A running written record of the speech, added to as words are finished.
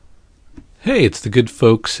Hey, it's the good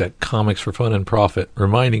folks at Comics for Fun and Profit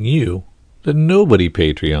reminding you that nobody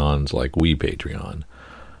Patreons like we Patreon.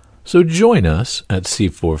 So join us at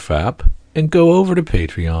C4FAP and go over to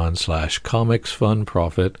Patreon slash Comics Fun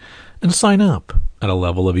Profit and sign up at a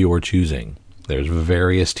level of your choosing. There's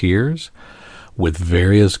various tiers with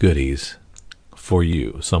various goodies for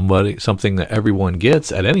you. Something that everyone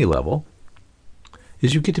gets at any level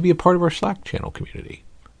is you get to be a part of our Slack channel community.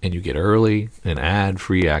 And you get early and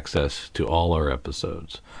ad-free access to all our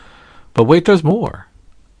episodes. But wait, there's more.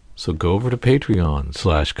 So go over to Patreon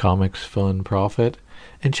slash Comics Fun Profit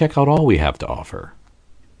and check out all we have to offer.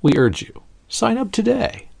 We urge you, sign up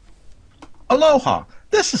today. Aloha!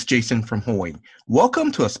 This is Jason from Hawaii.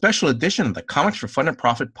 Welcome to a special edition of the Comics for Fun and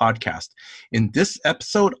Profit podcast. In this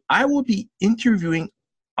episode, I will be interviewing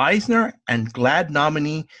Eisner and GLAAD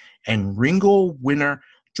nominee and Ringo winner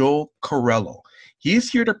Joe Corallo. He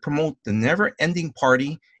is here to promote The Never Ending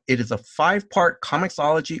Party. It is a 5-part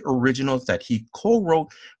Comixology originals that he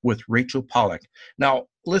co-wrote with Rachel Pollack. Now,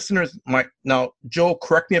 listeners Joe,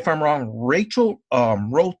 correct me if I'm wrong. Rachel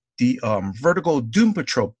wrote the Vertigo Doom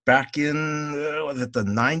Patrol back in was it the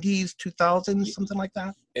 90s, 2000s, something like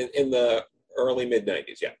that? In the early mid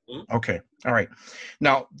 90s, yeah. Mm-hmm. Okay, all right.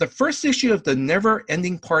 Now, the first issue of the Never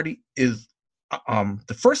Ending Party is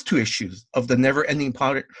the first 2 issues of the Never Ending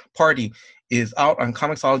Party is out on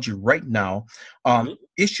Comixology right now.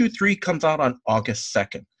 Issue 3 comes out on August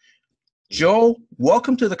 2nd. Joe,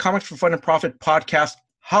 welcome to the Comics for Fun and Profit podcast.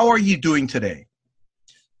 How are you doing today?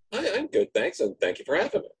 I'm good, thanks, and thank you for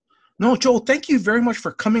having me. No, Joel, thank you very much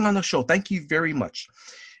for coming on the show. Thank you very much.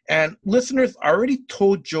 And listeners, I already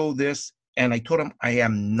told Joe this, and I told him I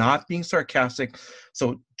am not being sarcastic.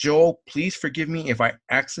 So, Joel, please forgive me if I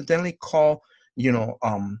accidentally call,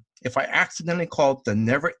 if I accidentally call The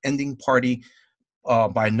Never Ending Party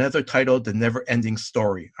by another title, The Never Ending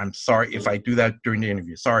Story. I'm sorry if I do that during the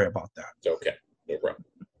interview. Sorry about that. It's okay, no problem.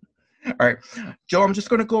 All right, Joe, I'm just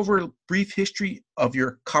going to go over a brief history of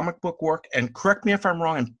your comic book work, and correct me if I'm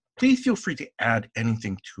wrong, and please feel free to add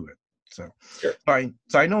anything to it. So, sure. All right.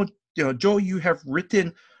 So I know, Joe, you have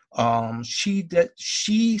written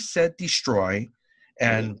She Said Destroy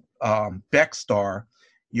and Beckstar.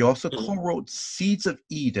 You also co-wrote Seeds of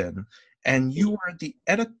Eden, and you are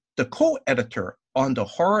the co-editor on the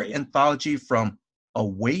horror anthology From a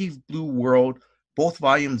Wave Blue World, both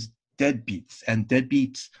volumes Deadbeats and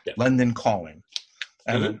Deadbeats London Calling.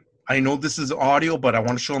 And I know this is audio, but I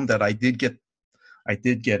want to show them that I did get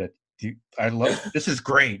it. I love this is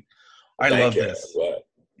great. I love this.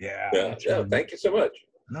 Yeah. Yeah, thank you so much.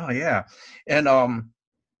 No, yeah. And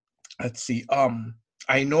let's see.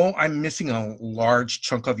 I know I'm missing a large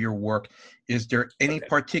chunk of your work. Is there any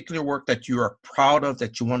particular work that you are proud of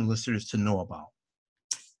that you want listeners to know about?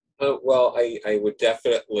 Well, I would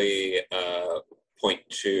definitely point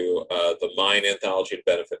to the Mine anthology to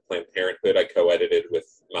benefit Planned Parenthood. I co-edited with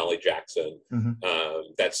Molly Jackson.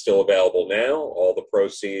 That's still available now. All the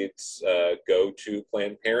proceeds go to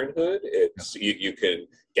Planned Parenthood. It's you can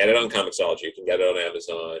get it on Comixology. You can get it on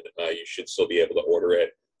Amazon. You should still be able to order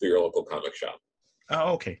it through your local comic shop.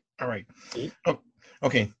 Oh, okay. All right. Oh,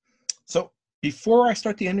 okay. So before I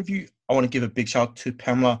start the interview, I want to give a big shout out to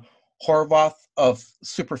Pamela Horvath of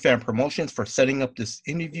Superfan Promotions for setting up this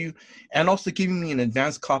interview and also giving me an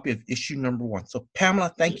advanced copy of issue number 1. So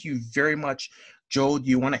Pamela, thank you very much. Joe, do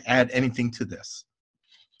you want to add anything to this?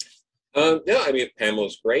 No, I mean,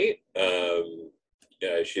 Pamela's great.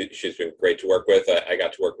 She's been great to work with. I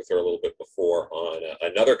got to work with her a little bit before on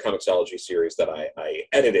another Comixology series that I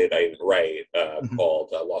edited, I didn't write, called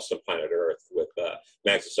Lost on Planet Earth with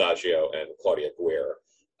Max Asagio and Claudia Guerre.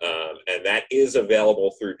 And that is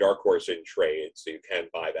available through Dark Horse in trade, so you can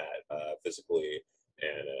buy that physically.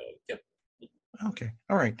 And Okay,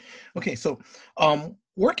 all right. Okay, so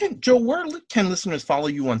where can listeners follow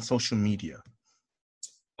you on social media?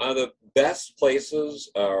 The best places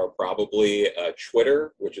are probably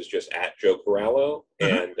Twitter, which is just at Joe Corallo,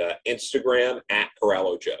 and Instagram at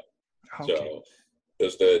Corallo Joe. Okay. So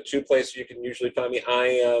those are the 2 places you can usually find me.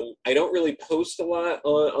 I don't really post a lot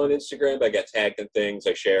on Instagram, but I get tagged in things.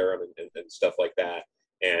 I share them and stuff like that.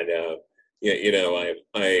 And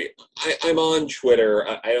I'm on Twitter.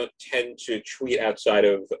 I don't tend to tweet outside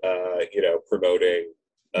of promoting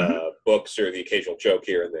books or the occasional joke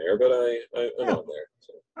here and there, but I'm on there.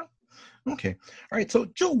 So. Okay. All right. So,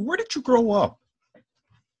 Joe, where did you grow up?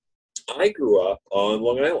 I grew up on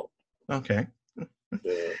Long Island. Okay.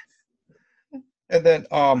 And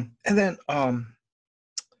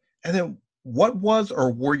then what was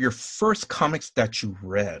or were your first comics that you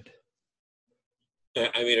read?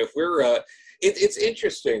 I mean, if we're, it's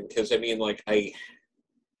interesting because I mean, like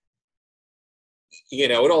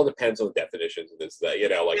it all depends on the definitions of this. That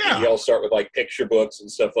like Yeah. you all start with like picture books and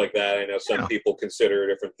stuff like that. I know some Yeah. people consider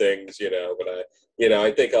different things, but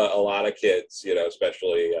I think a lot of kids,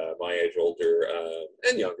 especially my age, older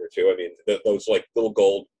and younger too. I mean, those like little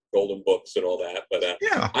golden books and all that. But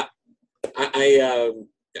Yeah.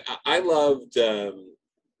 I loved the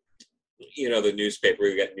newspaper.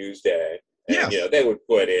 We got Newsday, and Yes. they would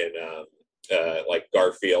put in like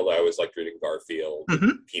Garfield. I always liked reading Garfield, and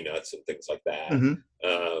Mm-hmm. Peanuts, and things like that. Mm-hmm.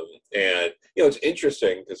 And it's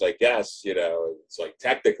interesting because I guess it's like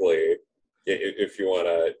technically, if you want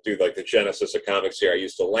to do like the genesis of comics here, I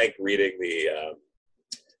used to like reading the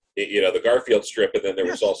Garfield strip, and then there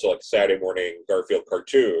was Yes. also like Saturday morning Garfield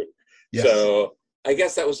cartoon. Yes. So I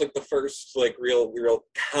guess that was like the first like real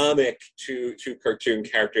comic to cartoon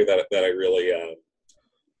character that I really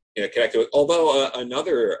connected with. Although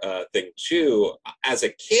another thing too, as a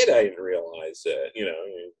kid, I didn't realize it. You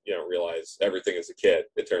don't realize everything as a kid.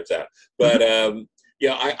 It turns out, but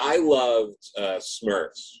I loved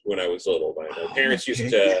Smurfs when I was little. My parents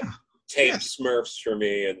used to tape Smurfs for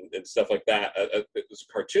me and stuff like that. It was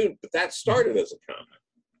a cartoon, but that started as a comic.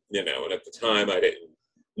 And at the time I didn't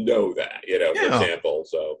know that. For example.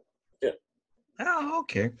 So yeah. Oh,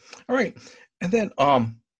 okay. All right. And then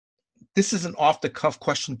this is an off the cuff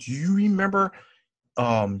question. Do you remember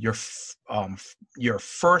your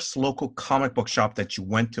first local comic book shop that you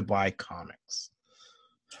went to buy comics?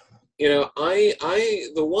 I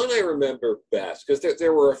the one I remember best, because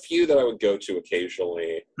there were a few that I would go to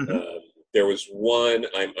occasionally. Mm-hmm. There was one,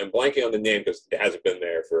 I'm blanking on the name because it hasn't been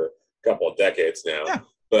there for a couple of decades now. Yeah.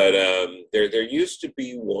 But there used to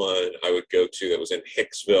be one I would go to that was in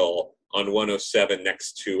Hicksville on 107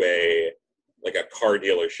 next to a car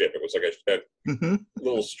dealership. It was like a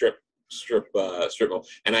little strip mall.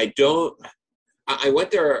 And I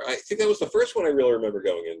went there. I think that was the first one I really remember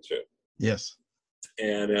going into. Yes.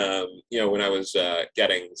 And when I was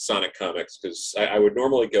getting Sonic comics, because I would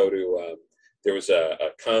normally go to there was a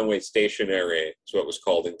Conway stationery, that's what it was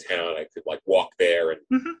called in town. I could like walk there and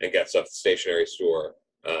get stuff at the stationery store,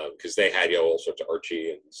 because they had all sorts of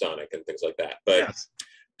Archie and Sonic and things like that. But yes.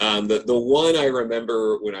 The one I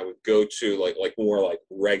remember when I would go to like more like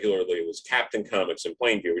regularly was Captain Comics in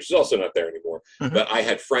Plainview, which is also not there anymore. But I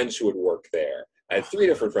had friends who would work there. I had 3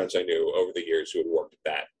 different friends I knew over the years who had worked at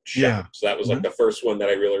that shop. Yeah. So that was like the first one that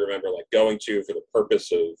I really remember like going to for the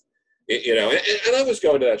purpose of, and I was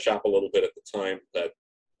going to that shop a little bit at the time, but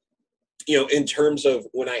in terms of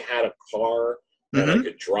when I had a car and I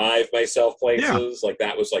could drive myself places, like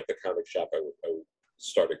that was like the comic shop I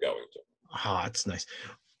started going to. Ah, that's nice.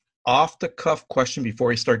 Off the cuff question before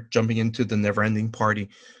we start jumping into the never ending party.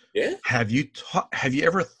 Yeah. Have you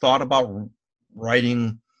ever thought about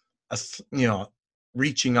writing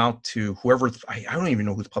reaching out to whoever, I don't even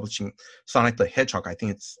know who's publishing Sonic the Hedgehog. I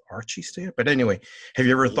think it's Archie still. But anyway, have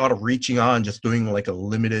you ever thought of reaching out and just doing like a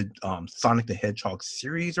limited Sonic the Hedgehog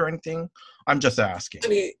series or anything? I'm just asking. I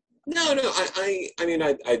mean, no. I mean,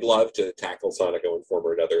 I'd love to tackle Sonic in one form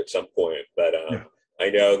or another at some point, but I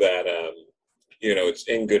know that it's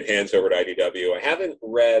in good hands over at IDW. I haven't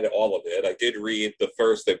read all of it. I did read the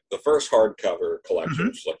first hardcover collection,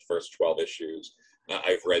 which is like the first 12 issues.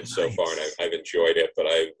 I've read so far, and I've enjoyed it. But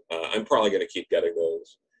I'm probably going to keep getting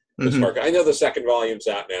those. I know the second volume's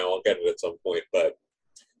out now. I'll get it at some point, but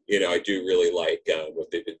I do really like what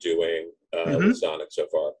they've been doing with Sonic so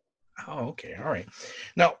far. Oh, okay, all right.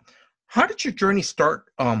 Now, how did your journey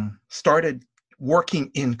started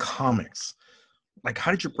working in comics? Like,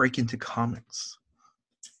 how did you break into comics?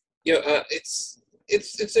 It's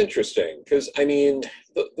interesting because I mean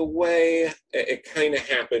the way it kind of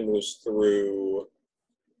happened was through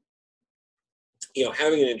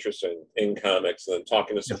having an interest in comics and then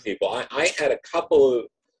talking to some people. I had a couple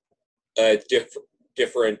of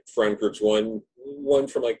different friend groups. One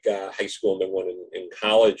from like high school and then one in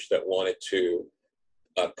college that wanted to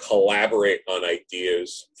collaborate on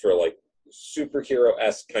ideas for like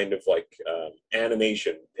superhero-esque kind of like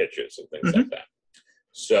animation pitches and things like that.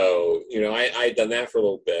 So, I'd done that for a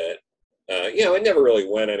little bit. It never really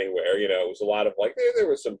went anywhere. It was a lot of like, there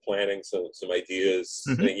was some planning, some ideas,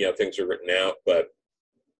 and, things were written out, but,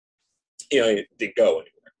 it didn't go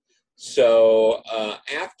anywhere. So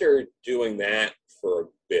after doing that for a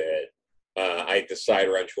bit, I decided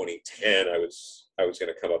around 2010 I was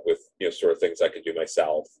going to come up with, sort of things I could do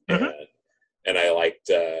myself. And I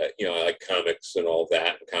liked, I like comics and all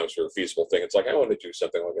that. And comics were a feasible thing. It's like, I want to do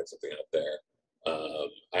something. I'll get something out there.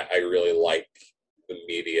 I really like the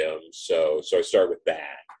medium, so I started with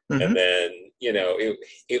that, and then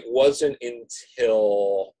it wasn't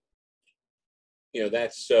until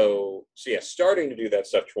that's yeah, starting to do that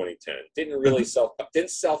stuff 2010. Didn't really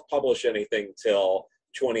self-publish anything till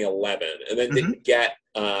 2011, and then didn't get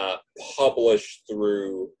published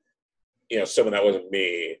through someone that wasn't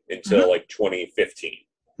me until like 2015.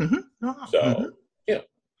 Yeah.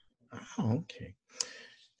 Oh, okay.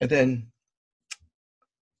 And then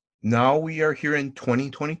now we are here in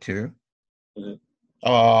 2022.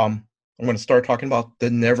 I'm going to start talking about the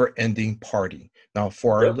Never Ending Party. Now,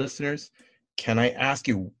 for our listeners, can I ask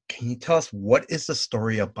you, can you tell us what is the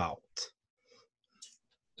story about?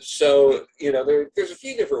 So, there's a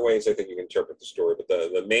few different ways I think you can interpret the story, but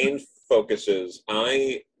the main focus is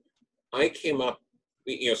I came up,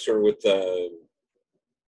 sort of with the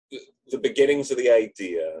beginnings of the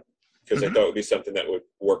idea, because I thought it would be something that would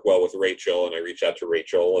work well with Rachel, and I reached out to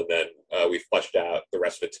Rachel, and then we fleshed out the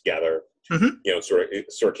rest of it together. Sort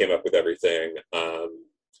of came up with everything.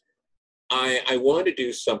 I wanted to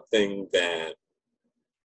do something that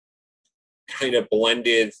kind of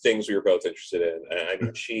blended things we were both interested in. I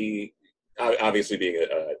mean, she obviously being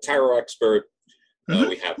a tarot expert.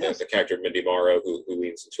 We have the character Mindy Morrow who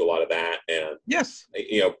leads into a lot of that, and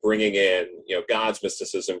bringing in God's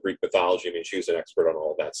mysticism, Greek mythology. I mean, she was an expert on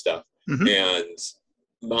all of that stuff. And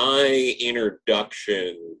my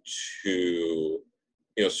introduction to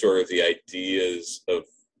sort of the ideas of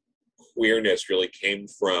queerness really came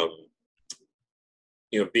from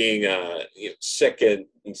being sick and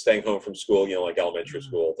staying home from school, like elementary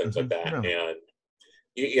school, things like that. And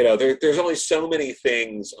there's only so many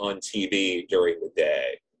things on TV during the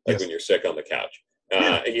day, like when you're sick on the couch.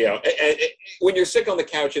 When you're sick on the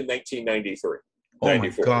couch in 1993,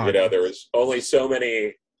 94, there was only so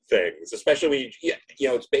many things, especially when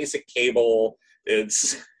it's basic cable.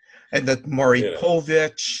 It's and the Maury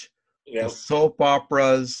Povich, the soap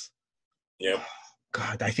operas.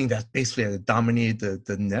 God, I think that's basically dominated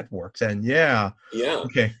the networks. And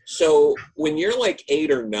okay. So when you're like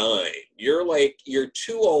 8 or 9, you're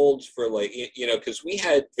too old for because we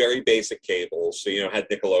had very basic cables, so had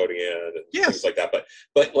Nickelodeon and things like that.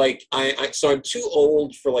 But like so I'm too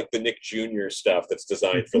old for like the Nick Jr. stuff that's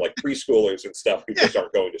designed for like preschoolers and stuff who just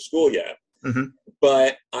aren't going to school yet.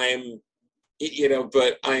 But I'm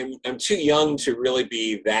too young to really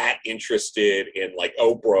be that interested in like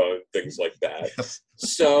Oprah and things like that.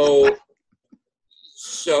 So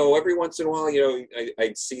every once in a while,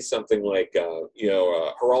 I'd see something like,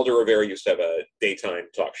 Geraldo Rivera used to have a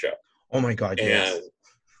daytime talk show. Oh my God, yes. And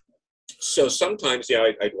so sometimes,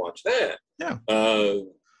 I'd watch that. Not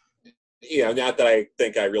that I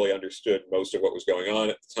think I really understood most of what was going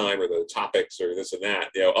on at the time or the topics or this and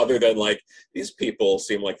that, other than like, these people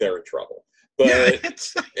seem like they're in trouble. But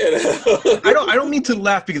I don't mean to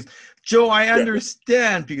laugh because Joe, I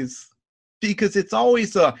understand because it's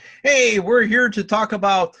always hey, we're here to talk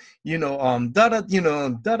about da da da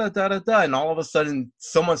da da, and all of a sudden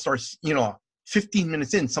someone starts 15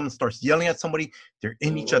 minutes in, someone starts yelling at somebody, they're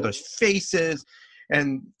in each other's faces,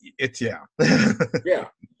 and it's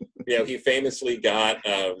he famously got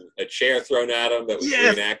a chair thrown at him that was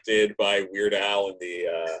reenacted by Weird Al in the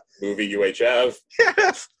movie UHF.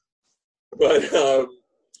 But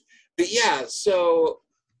so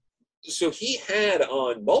he had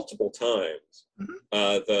on multiple times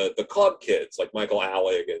the club kids like Michael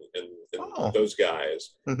Alec and those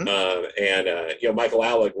guys. Michael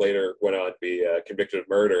Alec later went on to be convicted of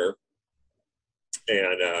murder,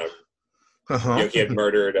 and he had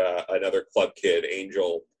murdered another club kid,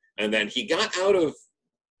 Angel, and then he got out of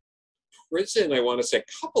prison, I want to say, a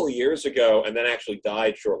couple of years ago, and then actually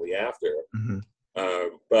died shortly after.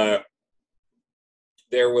 But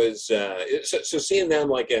there was so seeing them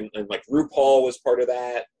like and like RuPaul was part of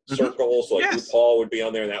that circle. So like RuPaul would be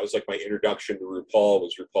on there, and that was like my introduction to RuPaul,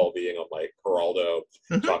 was RuPaul being on like Geraldo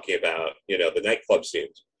talking about the nightclub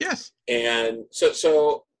scenes. And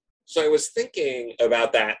so I was thinking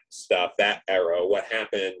about that stuff, that era, what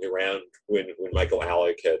happened around when Michael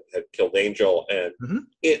Alec had killed Angel, and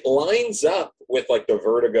it lines up with like the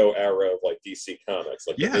Vertigo era of like DC Comics,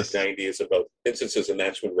 like the mid-90s in both instances, and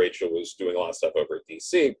that's when Rachel was doing a lot of stuff over at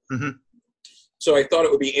DC. So I thought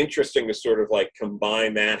it would be interesting to sort of like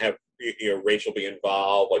combine that, have Rachel be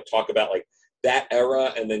involved, like talk about like that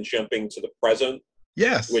era, and then jumping to the present,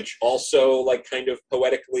 which also like kind of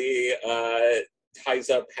poetically ties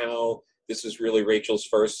up how this is really Rachel's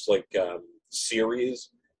first like series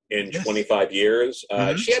in 25 years.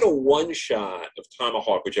 She had a one-shot of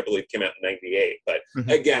Tomahawk, which I believe came out in 98. But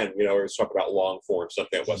again, we were talking about long form,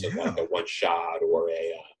 something that wasn't like a one-shot or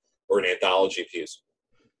an anthology piece.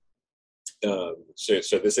 So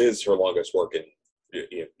this is her longest work in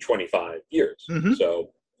 25 years.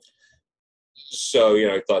 So,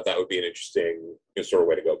 I thought that would be an interesting sort of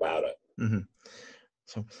way to go about it. Mm-hmm.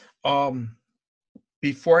 So,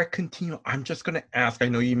 before I continue, I'm just going to ask. I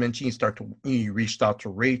know you mentioned you reached out to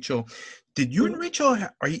Rachel. Did you and Rachel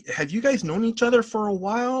have you guys known each other for a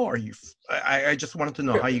while? I just wanted to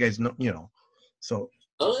know how you guys know. So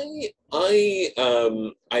I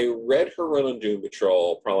read her run on Doom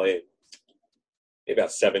Patrol probably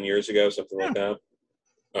about 7 years ago, something like that,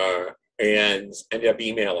 and ended up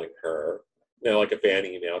emailing her, like a fan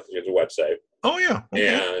email because there's a website. Oh yeah,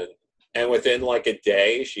 okay. And within like a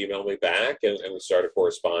day, she emailed me back, and we started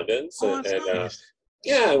correspondence. Oh, that's nice.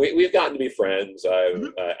 Yeah, we've gotten to be friends.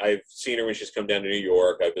 I've seen her when she's come down to New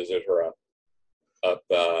York. I visited her up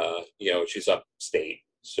she's upstate,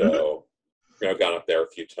 so I've gone up there a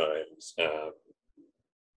few times.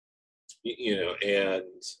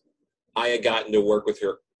 And I had gotten to work with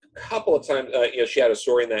her a couple of times. She had a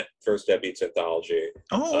story in that first Deadbeats anthology.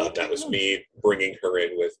 Oh, okay. That was me bringing her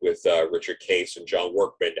in with Richard Case and John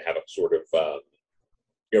Workman to have a sort of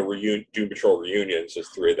Doom Patrol reunions. As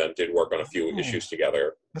three of them did work on a few issues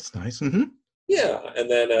together. That's nice. Mm-hmm. Yeah, and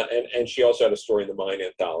then and she also had a story in the Mine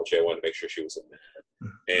anthology. I wanted to make sure she was in that.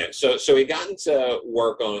 And so we got into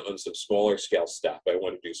work on some smaller scale stuff. I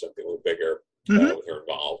wanted to do something a little bigger with her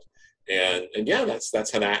involved. And yeah,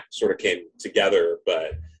 that's how that sort of came together.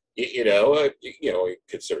 But we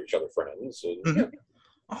consider each other friends. And,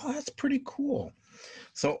 Oh, that's pretty cool.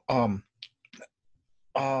 So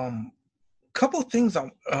couple of things I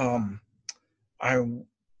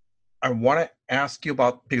want to ask you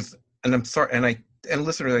about, because, and I'm sorry, and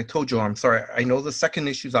listeners, I told you, I'm sorry, I know the second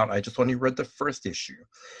issue's out. I just only read the first issue.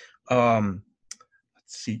 Let's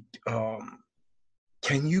see.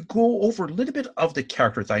 Can you go over a little bit of the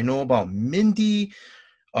characters? I know about Mindy.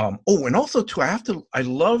 And also too, I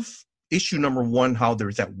love issue number 1, how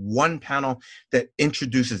there's that one panel that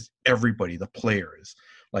introduces everybody, the players,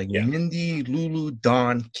 like Mindy, Lulu,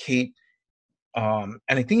 Dawn, Kate. And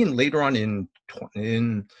I think later on in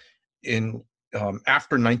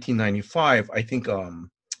after 1995, I think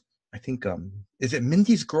is it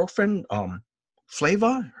Mindy's girlfriend,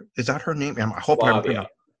 Flava? Is that her name? I hope I'm pronouncing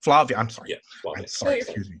Flavia. I'm sorry. Yeah, Flavia. I'm sorry.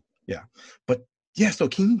 Excuse me. Yeah, but yeah. So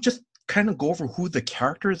can you just kind of go over who the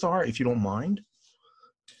characters are, if you don't mind?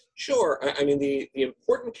 Sure. I mean, the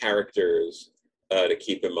important characters to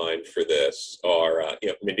keep in mind for this are,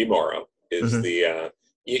 Mindy Morrow is the.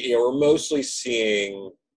 We're mostly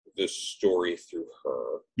seeing the story through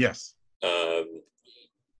her. Yes.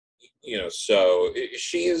 So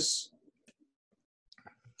she's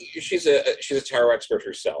a tarot expert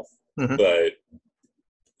herself, but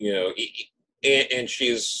and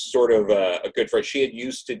she's sort of a good friend. She had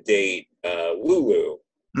used to date Lulu,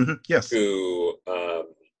 yes, who I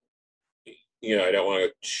don't want to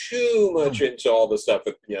go too much into all the stuff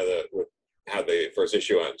with with how the first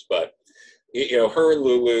issue ends, but her and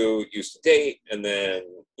Lulu used to date, and then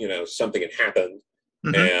something had happened,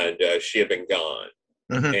 and she had been gone,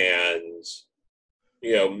 and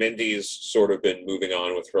Mindy's sort of been moving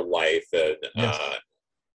on with her life, and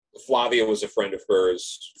Flavia was a friend of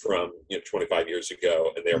hers from 25 years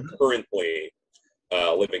ago, and they're currently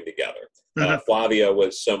living together. Flavia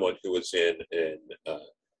was someone who was in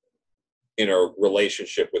a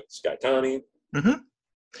relationship with Skytani.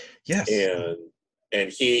 Yes. And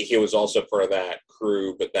he was also part of that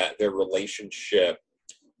crew, but that their relationship,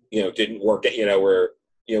 didn't work. Where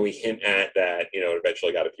we hint at that, it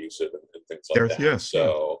eventually got abusive and things like that. Yes.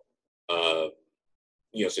 So,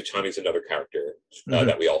 so Tommy's another character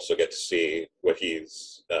that we also get to see what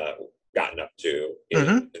he's gotten up to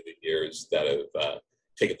in the years that have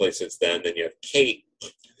taken place since then. Then you have Kate,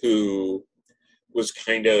 who was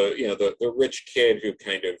kind of the rich kid who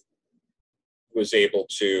kind of was able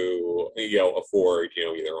to afford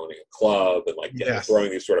either owning a club and throwing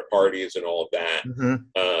these sort of parties and all of that,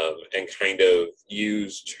 and kind of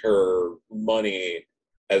used her money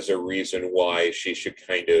as a reason why she should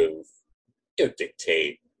kind of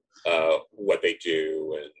dictate what they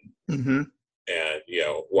do and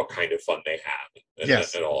what kind of fun they have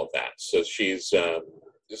and all of that. So she's so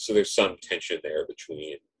there's some tension there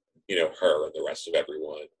between her and the rest of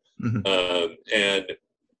everyone. And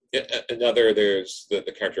there's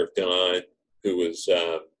the character of Dawn, who was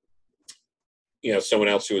someone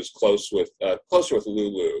else who was closer with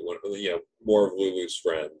Lulu, more of Lulu's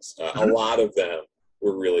friends. A lot of them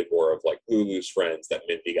were really more of like Lulu's friends that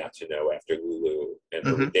Mindy got to know after Lulu and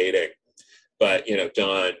her were dating. But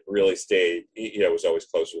Dawn really stayed, was always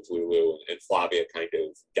close with Lulu, and Flavia kind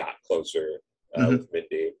of got closer with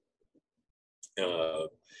Mindy.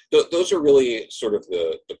 Those are really sort of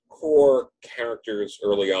the core characters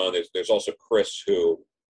early on. There's also Chris, who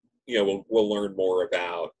we'll learn more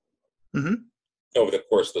about Mm-hmm. over the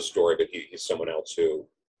course of the story. But he's someone else who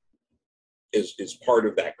is part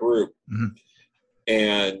of that group. Mm-hmm.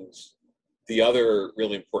 And the other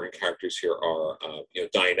really important characters here are,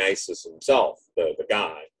 Dionysus himself, the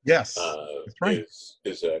god. Yes, that's right.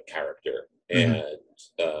 Is a character, Mm-hmm. and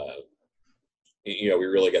we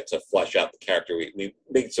really get to flesh out the character. We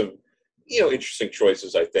made some, interesting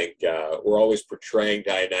choices. I think we're always portraying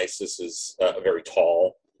Dionysus as very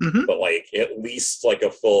tall, Mm-hmm. but like at least like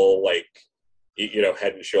a full head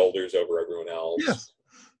and shoulders over everyone else. Yes.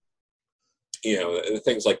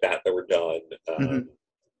 Things like that were done. Mm-hmm.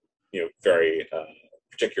 Very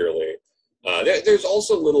particularly. There's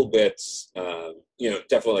also little bits,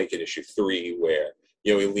 definitely like in issue 3 where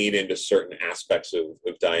we lean into certain aspects of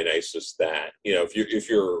Dionysus that if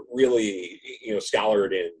you're really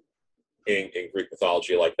scholared in Greek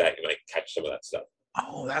mythology like that, you might catch some of that stuff.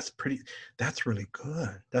 Oh, that's really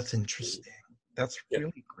good. That's interesting. That's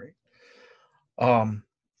really great.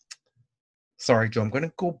 Sorry, Joe,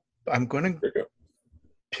 I'm gonna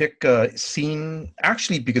pick a scene,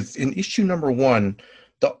 actually, because in issue number 1,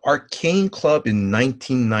 the Arcane Club in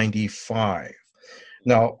 1995.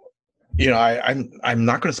 Now, I'm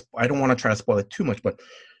not gonna. I don't want to try to spoil it too much, but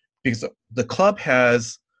because the club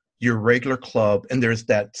has your regular club, and there's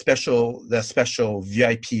that special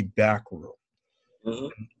VIP back room.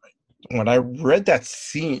 Mm-hmm. When I read that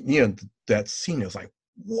scene, it was like,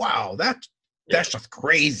 wow, that's just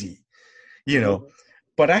crazy, Mm-hmm.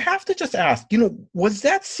 But I have to just ask, was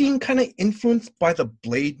that scene kind of influenced by the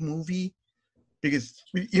Blade movie? Because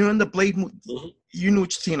in the Blade movie, Mm-hmm. you know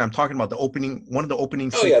which scene I'm talking about, one of the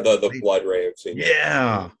opening scenes. Oh yeah, the blood rave scene.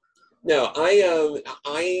 Yeah. No, I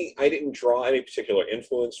didn't draw any particular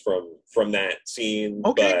influence from that scene,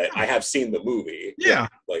 Okay, but I have seen the movie. Yeah.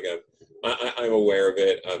 Like I'm aware of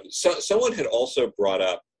it. Someone had also brought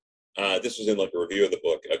up, this was in like a review of the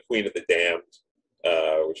book, Queen of the Damned,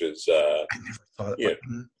 which is I never saw it.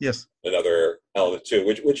 Yes. another element too.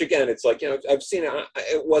 Which again, it's like I've seen it.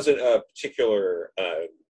 It wasn't a particular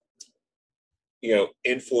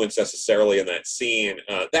influence necessarily in that scene.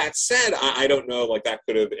 That said, I don't know, like that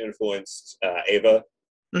could have influenced Ava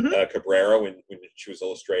Cabrera when she was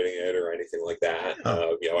illustrating it or anything like that.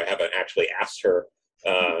 I haven't actually asked her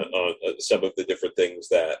on some of the different things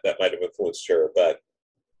that might have influenced her, but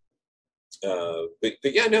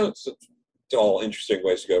yeah, no, it's all interesting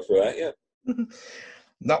ways to go for that. Yeah.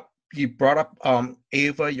 Now you brought up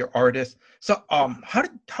Ava, your artist. So how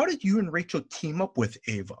did you and Rachel team up with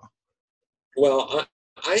Ava? Well,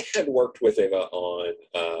 I had worked with Ava on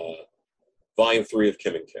volume 3 of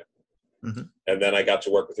Kim and Kim. Mm-hmm. And then I got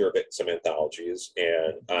to work with her a bit in some anthologies,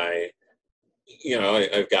 and I've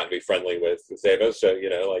gotten to be friendly with Ava, so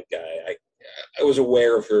I was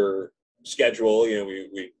aware of her schedule.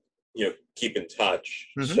 We keep in touch,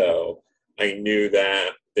 so I knew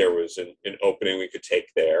that there was an opening we could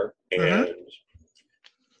take there, and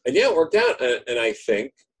yeah, it worked out, and I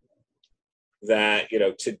think that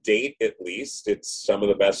to date at least, it's some of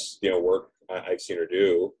the best work I've seen her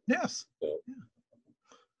do. Yes. So. Yeah.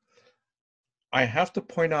 I have to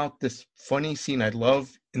point out this funny scene I love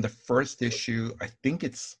in the first issue. I think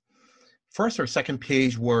it's first or second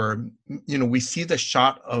page where we see the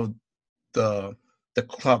shot of the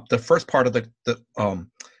club, the first part of the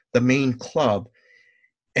main club,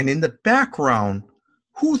 and in the background,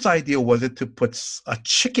 whose idea was it to put a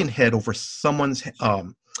chicken head over someone's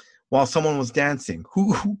while someone was dancing?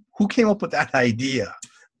 Who came up with that idea?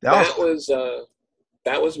 That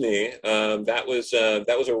was me. That was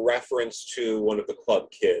a reference to one of the club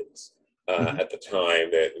kids at the time.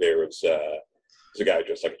 That there was a guy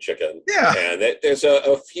dressed like a chicken. Yeah. And there's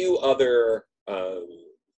a few other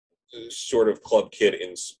sort of club kid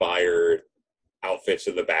inspired outfits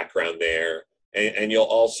in the background there, and you'll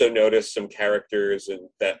also notice some characters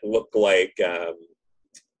that look like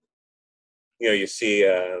you see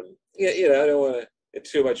I don't want to get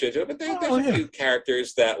too much into it, but there's a few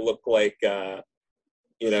characters that look like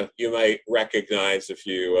you might recognize if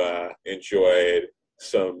you enjoyed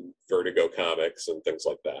some Vertigo comics and things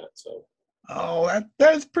like that. So. Oh,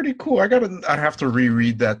 that's pretty cool. I have to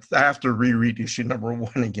reread that. I have to reread issue number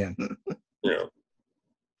 1 again. Yeah.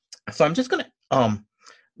 So I'm just gonna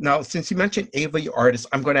now, since you mentioned Ava, your artist,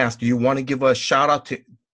 I'm gonna ask, do you want to give a shout out to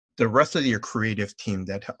the rest of your creative team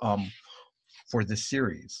that for this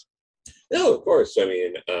series? No, of course. I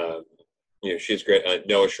mean, she's great.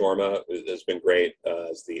 Noah Shorma has been great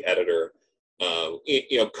as the editor.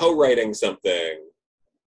 Co-writing something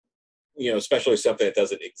especially something that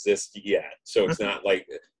doesn't exist yet. So it's not like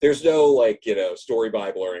there's no like story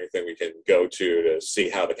Bible or anything we can go to see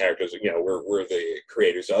how the characters. We're the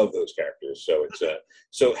creators of those characters, so it's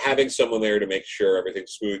so having someone there to make sure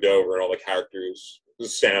everything's smoothed over and all the characters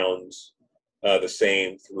sounds the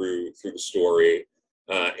same through the story.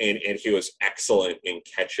 And he was excellent in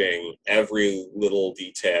catching every little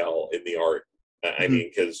detail in the art. I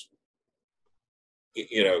mean, because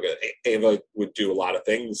Ava would do a lot of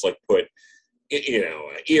things like put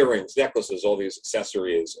earrings, necklaces, all these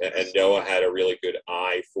accessories, and Noah had a really good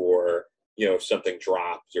eye for if something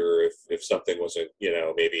dropped or if something wasn't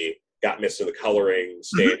maybe got missed in the coloring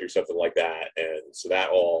stage or something like that. And so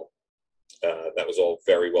that was all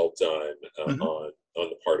very well done on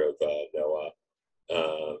the part of Noah.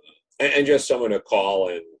 And just someone to call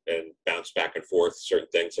and bounce back and forth certain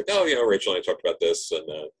things like, Rachel and I talked about this, and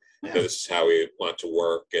this is how we want to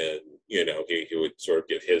work, and he would sort of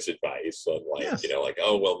give his advice on like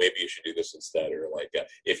oh well, maybe you should do this instead, or like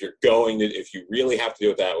if you really have to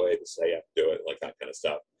do it that way, this is how you have to do it, like that kind of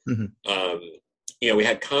stuff. We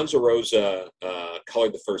had Conza Rosa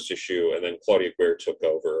colored the first issue, and then Claudia Guerre took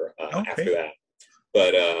over after that.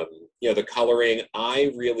 But the coloring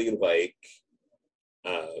I really like.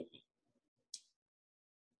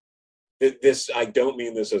 This I don't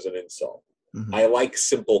mean this as an insult. I like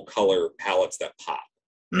simple color palettes that pop,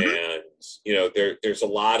 and there's a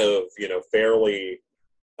lot of fairly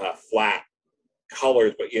flat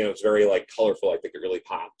colors, but it's very like colorful. I think it really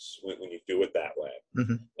pops when you do it that way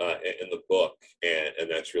in the book,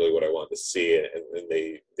 and that's really what I want to see, and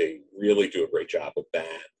they really do a great job with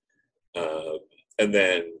that. And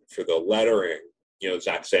then for the lettering,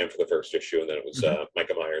 Zach Sam for the first issue, and then it was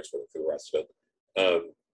Micah Myers for the rest of it.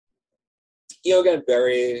 Again,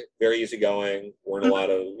 very, very easygoing. Weren't a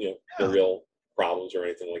lot of real problems or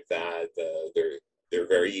anything like that. They're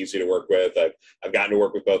very easy to work with. I've gotten to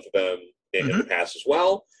work with both of them in the past as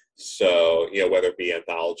well. So whether it be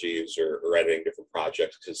anthologies or editing different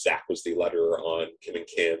projects, because Zach was the letterer on Kim and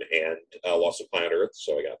Kim and Lost of Planet Earth,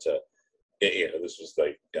 so I got to this was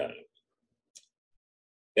like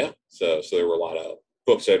So there were a lot of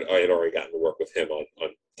books I had already gotten to work with him on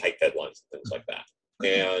tight deadlines and things like that.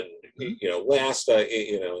 And last,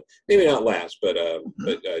 maybe not last, but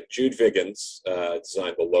Jude Viggins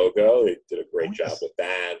designed the logo. He did a great job with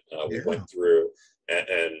that. We went through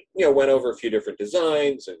and went over a few different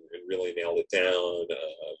designs and really nailed it down.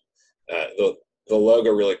 The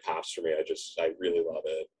logo really pops for me. I really love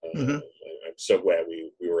it. I'm so glad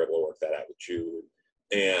we were able to work that out with Jude.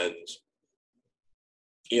 And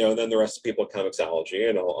and then the rest of the people at Comixology,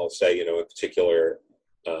 and I'll say, in particular,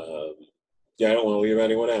 I don't want to leave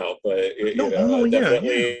anyone out, but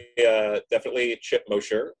definitely Chip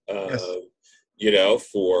Mosher, for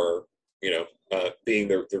being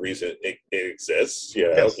the reason it exists. He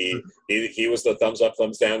was the thumbs up,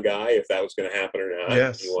 thumbs down guy if that was going to happen or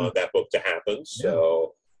not. He wanted that book to happen.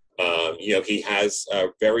 So he has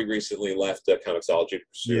very recently left Comixology to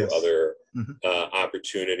pursue other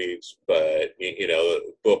opportunities, but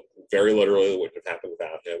the book very literally wouldn't have happened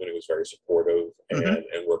without him, and he was very supportive and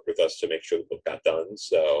worked with us to make sure the book got done.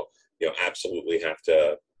 So absolutely have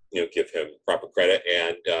to give him proper credit,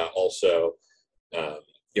 and also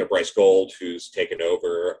Bryce Gold, who's taken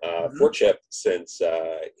over for Chip since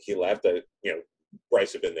he left.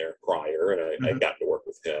 Bryce had been there prior, and I'd gotten to work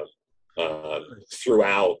with him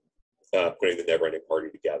throughout putting the Neverending Party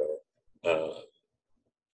together.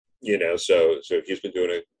 So he's been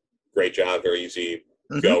doing a great job, very easy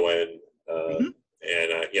going, and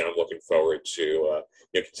I'm looking forward to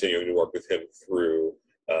continuing to work with him through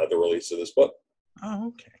the release of this book. Oh,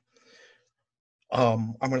 okay.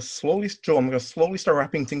 I'm going to slowly start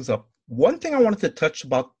wrapping things up. One thing I wanted to touch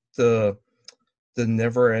about the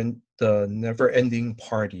Never Ending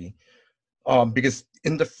Party, because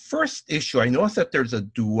in the first issue, I noticed that there's a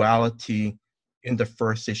duality in the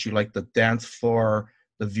first issue, like the dance floor,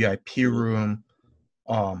 the VIP room,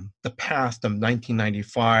 the past of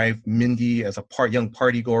 1995, Mindy as a young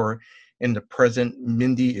partygoer. In the present,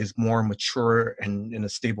 Mindy is more mature and in a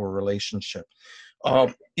stable relationship.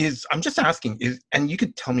 I'm just asking, and you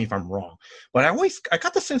could tell me if I'm wrong, but I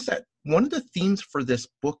got the sense that one of the themes for this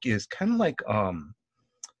book is kind of like,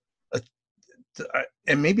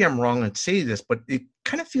 and maybe I'm wrong to say this, but it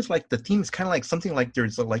kind of feels like the theme is kind of like something like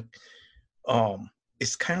there's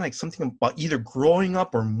it's kind of like something about either growing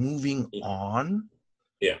up or moving on.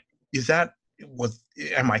 Yeah.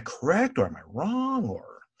 Am I correct or am I wrong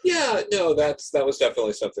or? Yeah, no, that was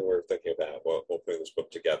definitely something we were thinking about while putting this book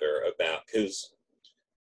together, about because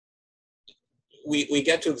we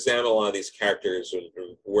get to examine a lot of these characters and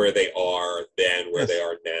where they are then, where they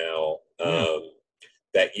are now.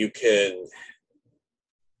 That you can,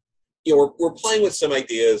 we're playing with some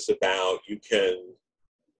ideas about you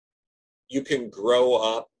can grow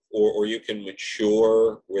up or you can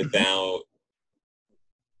mature without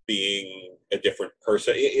being a different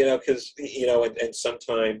person, because, and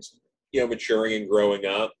sometimes, maturing and growing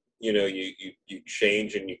up, you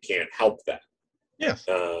change and you can't help that. Yes.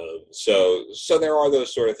 So there are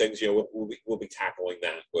those sort of things, we'll be tackling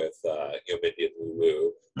that with, Mindy and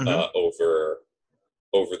Lulu,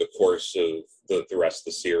 over the course of the rest of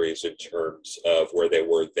the series in terms of where they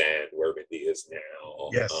were then, where Mindy is now,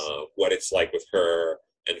 what it's like with her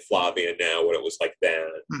and Flavia now, what it was like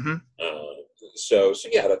then. So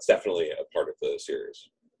yeah, that's definitely a part of the series.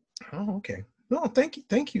 Oh, okay. No,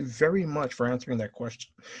 thank you very much for answering that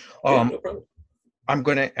question. No problem. I'm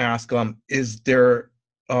going to ask, is there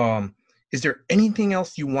anything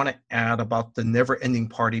else you want to add about the Never Ending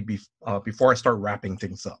Party before I start wrapping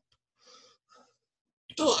things up?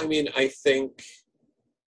 Well, I mean, I think,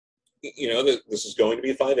 this is going to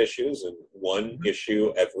be 5 issues and one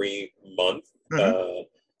issue every month.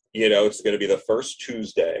 It's going to be the first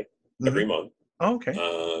Tuesday every month. Oh, okay.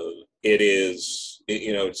 It is,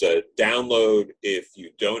 it's a download. If you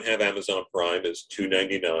don't have Amazon Prime, it's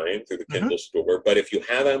 $2.99 through the Kindle store. But if you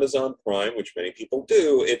have Amazon Prime, which many people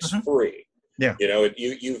do, it's free. Yeah.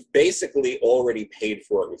 You've basically already paid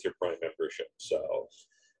for it with your Prime membership. So,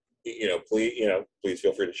 please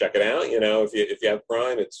feel free to check it out. If you have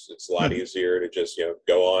Prime, it's a lot easier to just,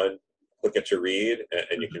 go on, click it to read,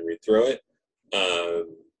 and you can read through it.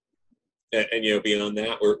 And beyond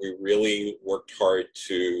that, we really worked hard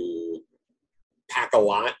to pack a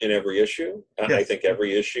lot in every issue. I think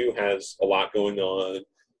every issue has a lot going on.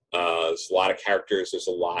 There's a lot of characters. There's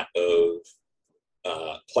a lot of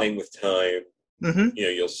playing with time.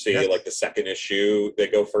 You'll see like the second issue, they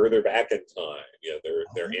go further back in time.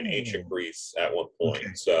 They're in ancient Greece at one point.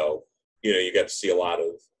 Okay. So, you get to see a lot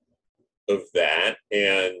of that.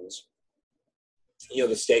 And,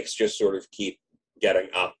 the stakes just sort of keep getting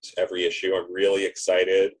upped every issue. I'm really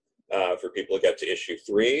excited for people to get to issue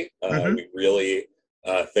 3. We really,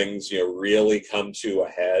 things, really come to a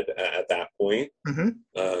head at that point.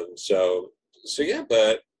 So yeah,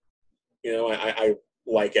 but, I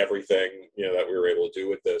like everything, that we were able to do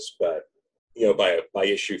with this, but, by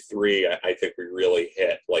issue 3, I think we really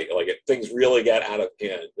hit, things really get out of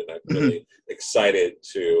hand, and I'm really excited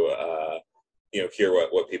to, hear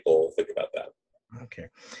what people think about that. Okay.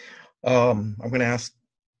 I'm going to ask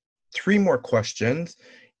 3 more questions.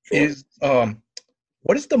 Sure.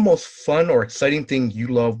 What is the most fun or exciting thing you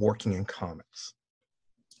love working in comics?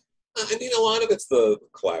 I mean, a lot of it's the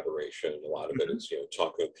collaboration. A lot of it is,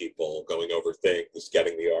 talking with people, going over things,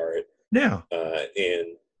 getting the art. Yeah.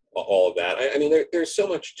 And all of that. I mean, there's so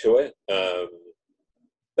much to it.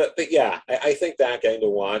 But yeah, I think that getting to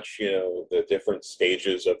watch, the different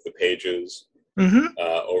stages of the pages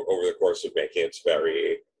over the course of making it's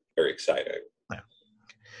very, very exciting. Yeah.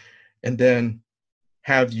 And then,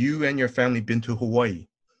 have you and your family been to Hawaii?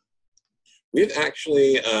 We've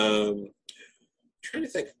actually, trying to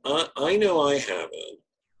think. I know I haven't.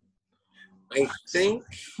 I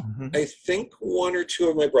think 1 or 2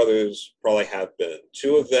 of my brothers probably have been.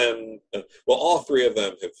 2 of them, all 3 of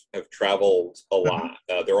them have traveled a lot.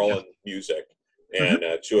 They're all in music, and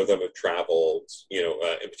 2 of them have traveled.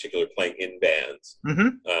 In particular, playing in bands.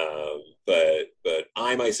 But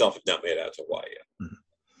I myself have not made it out to Hawaii yet.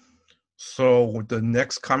 So the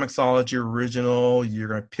next Comixology original you're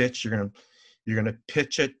gonna pitch, you're gonna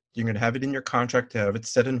pitch it. You're gonna have it in your contract to have it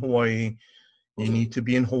set in Hawaii. You need to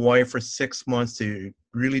be in Hawaii for 6 months to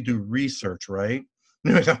really do research, right?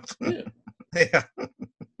 Yeah.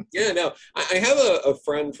 Yeah, no. I have a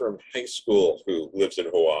friend from high school who lives in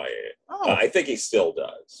Hawaii. Oh. I think he still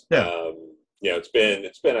does. Yeah.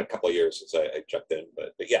 It's been a couple of years since I checked in,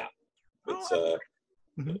 but yeah. It's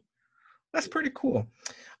That's pretty cool.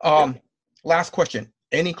 Last question.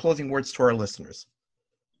 Any closing words to our listeners?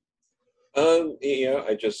 I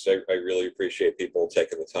really appreciate people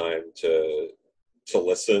taking the time to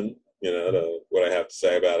listen, to what I have to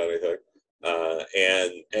say about anything.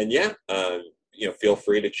 Feel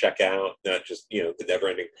free to check out not just, the Never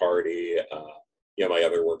Ending Party. My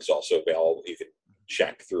other work's also available. You can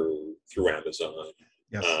check through Amazon.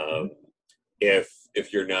 Yes.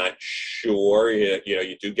 If you're not sure,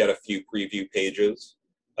 you do get a few preview pages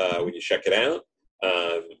when you check it out.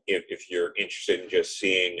 If you're interested in just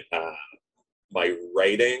seeing my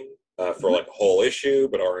writing for like a whole issue,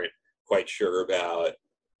 but aren't quite sure about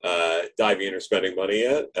diving in or spending money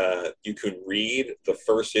yet, you can read the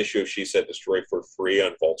first issue of She Said Destroy for free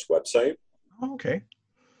on Vault's website. Oh, okay.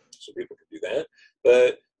 So people can do that.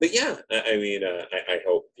 But yeah, I mean, I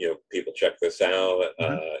hope people check this out.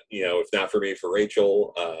 If not for me, for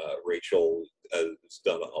Rachel. Rachel has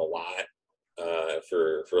done a lot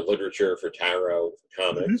for literature, for tarot, for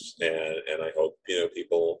comics, and I hope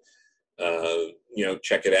people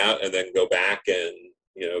check it out and then go back and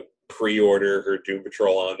pre-order her Doom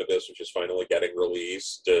Patrol Omnibus, which is finally getting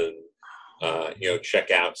released, and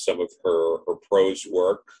check out some of her prose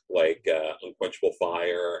work like Unquenchable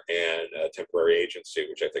Fire and Temporary Agency,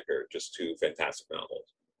 which I think are just two fantastic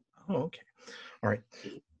novels. Oh, okay. All right.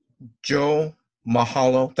 Joe,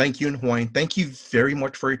 mahalo. Thank you, and Hawaiian. Thank you very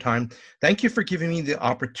much for your time. Thank you for giving me the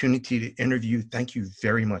opportunity to interview. Thank you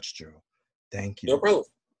very much, Joe. Thank you. No problem.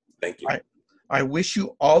 Thank you. I wish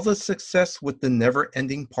you all the success with the Never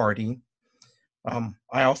Ending Party.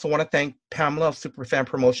 I also want to thank Pamela of Superfan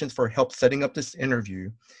Promotions for help setting up this interview.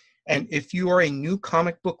 And if you are a new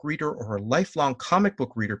comic book reader or a lifelong comic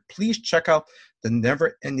book reader, please check out the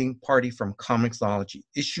Never Ending Party from Comixology.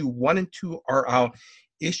 Issue 1 and 2 are out.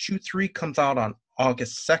 Issue 3 comes out on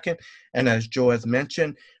August 2nd. And as Joe has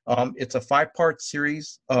mentioned, it's a 5-part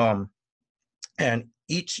series. And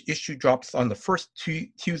each issue drops on the first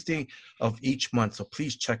Tuesday of each month. So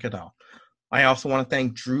please check it out. I also want to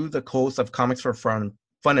thank Drew, the co-host of Comics for Fun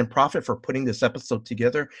and Profit, for putting this episode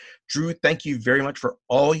together. Drew, thank you very much for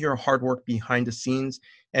all your hard work behind the scenes.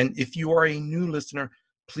 And if you are a new listener,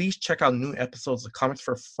 please check out new episodes of Comics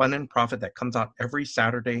for Fun and Profit that comes out every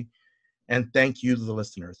Saturday. And thank you to the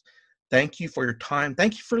listeners. Thank you for your time.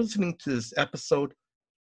 Thank you for listening to this episode.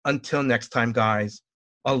 Until next time, guys,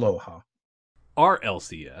 aloha. Our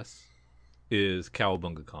LCS is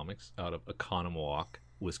Cowabunga Comics out of Oconomowoc,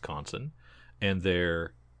 Wisconsin, and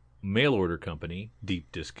their mail order company,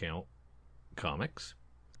 Deep Discount Comics.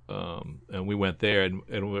 And we went there, and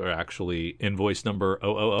we were actually invoice number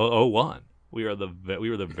 00001. We were the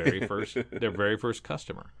very first their very first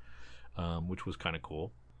customer, which was kind of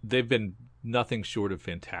cool. They've been nothing short of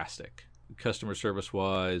fantastic, customer service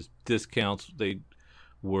wise. Discounts, they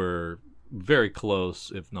were very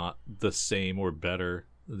close, if not the same or better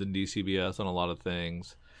than DCBS on a lot of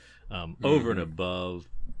things. Over and above,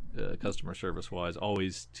 customer service wise,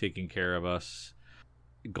 always taking care of us,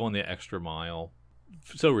 going the extra mile,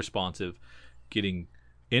 so responsive, getting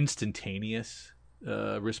instantaneous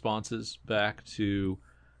responses back to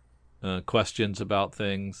questions about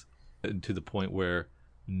things, and to the point where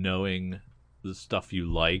knowing the stuff you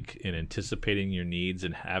like and anticipating your needs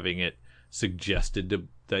and having it suggested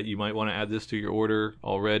that you might want to add this to your order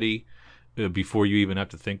already before you even have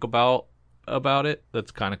to think about it.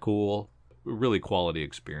 That's kind of cool. Really quality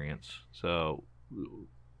experience. So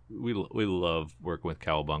we love working with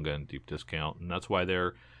Cowabunga and Deep Discount, and that's why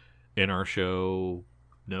they're in our show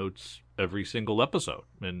notes every single episode,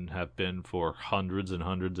 and have been for hundreds and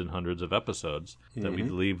hundreds and hundreds of episodes. That we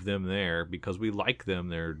leave them there because we like them.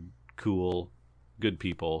 They're cool, good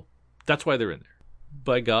people. That's why they're in there.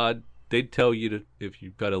 By God, they'd tell you to, if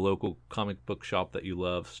you've got a local comic book shop that you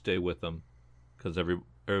love, stay with them, because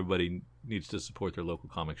everybody needs to support their local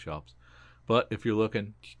comic shops. But if you're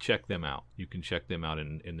looking, check them out. You can check them out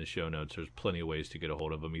in the show notes. There's plenty of ways to get a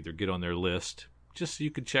hold of them. Either get on their list, just so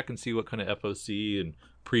you can check and see what kind of FOC and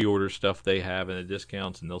pre-order stuff they have and the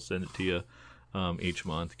discounts, and they'll send it to you each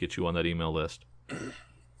month, get you on that email list.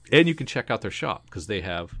 And you can check out their shop, because they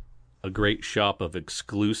have a great shop of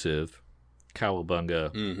exclusive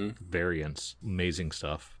Cowabunga variants. Amazing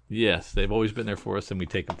stuff. Yes, they've always been there for us, and we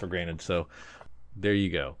take them for granted. So there you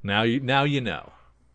go. Now you know.